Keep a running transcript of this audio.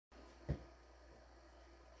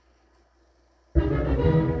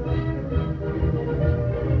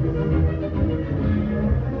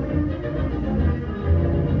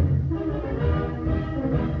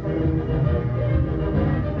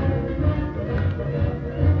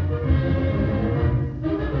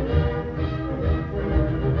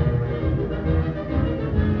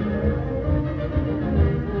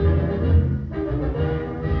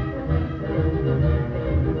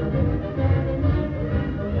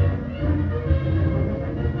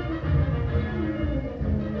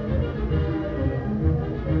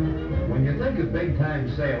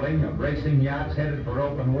time sailing of racing yachts headed for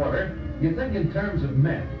open water, you think in terms of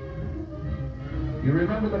men. You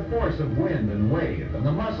remember the force of wind and wave and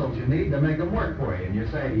the muscles you need to make them work for you, and you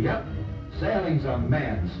say, yep, sailing's a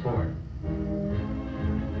man's sport.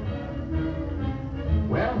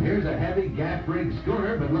 Well, here's a heavy gaff-rigged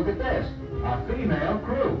schooner, but look at this, a female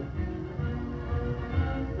crew.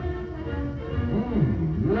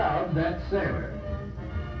 Love that sailor.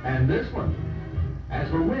 And this one. As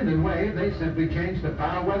for wind and wave, they simply change to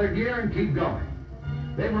foul weather gear and keep going.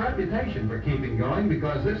 They have a reputation for keeping going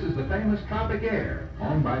because this is the famous Tropic Air,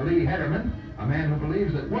 owned by Lee Hederman, a man who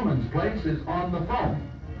believes that woman's place is on the foam.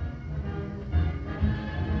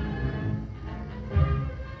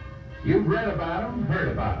 You've read about them, heard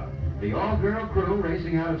about them. The all-girl crew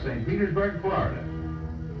racing out of St. Petersburg, Florida.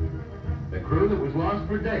 The crew that was lost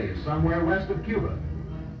for days somewhere west of Cuba.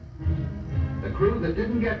 The crew that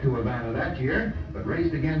didn't get to Havana that year, but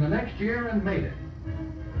raced again the next year and made it.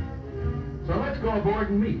 So let's go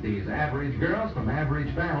aboard and meet these average girls from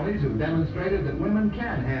average families who demonstrated that women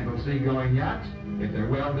can handle seagoing yachts if they're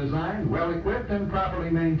well designed, well equipped, and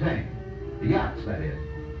properly maintained. The yachts, that is.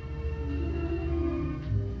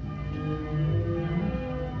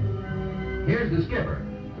 Here's the skipper.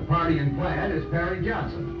 The party in plaid is Perry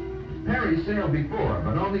Johnson. Perry's sailed before,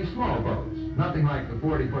 but only small boats, nothing like the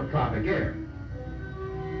 40-foot Tropic Air.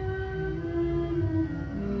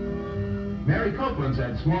 Mary Copeland's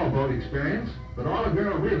had small boat experience, but all a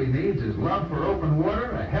girl really needs is love for open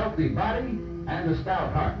water, a healthy body, and a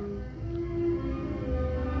stout heart.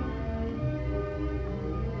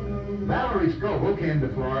 Valerie Scoble came to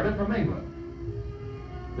Florida from England.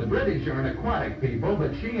 The British are an aquatic people,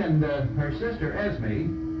 but she and her sister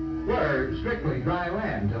Esme were strictly dry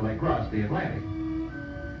land till they crossed the Atlantic.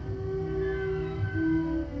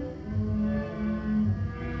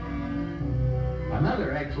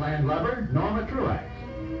 Another ex-land lover, Norma Truax.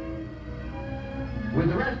 With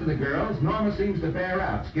the rest of the girls, Norma seems to bear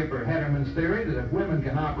out Skipper Hederman's theory that if women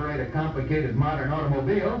can operate a complicated modern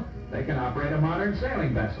automobile, they can operate a modern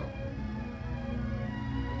sailing vessel.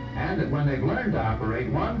 And that when they've learned to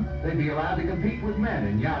operate one, they'd be allowed to compete with men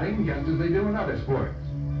in yachting just as they do in other sports.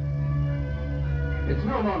 It's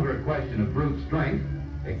no longer a question of brute strength.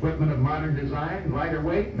 Equipment of modern design, lighter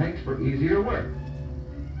weight, makes for easier work.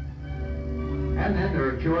 And then there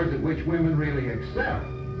are chores at which women really excel.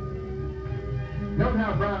 Note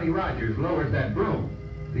how Brownie Rogers lowers that broom,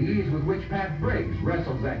 the ease with which Pat Briggs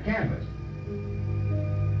wrestles that canvas.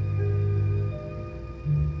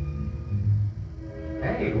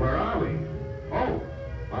 Hey, where are we? Oh,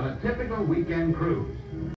 on a typical weekend cruise.